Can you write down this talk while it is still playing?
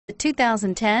The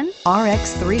 2010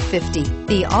 RX 350.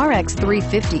 The RX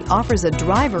 350 offers a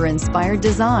driver-inspired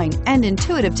design and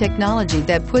intuitive technology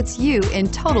that puts you in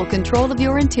total control of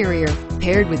your interior.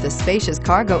 Paired with a spacious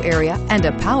cargo area and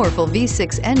a powerful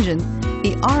V6 engine,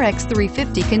 the RX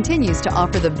 350 continues to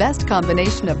offer the best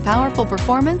combination of powerful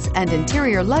performance and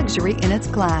interior luxury in its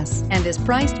class and is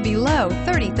priced below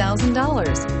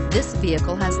 $30,000. This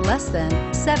vehicle has less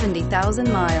than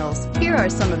 70,000 miles. Here are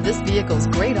some of this vehicle's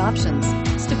great options: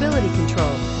 stability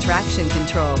control, traction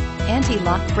control,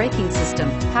 anti-lock braking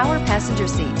system, power passenger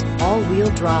seat,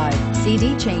 all-wheel drive,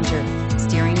 CD changer,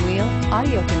 steering wheel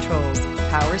audio controls,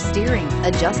 power steering,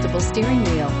 adjustable steering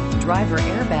wheel, driver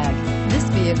airbag. This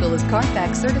vehicle is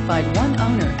CARFAX certified one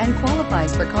owner and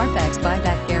qualifies for CARFAX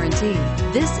buyback guarantee.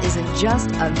 This isn't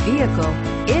just a vehicle,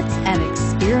 it's an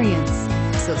experience.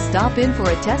 So stop in for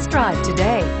a test drive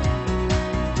today.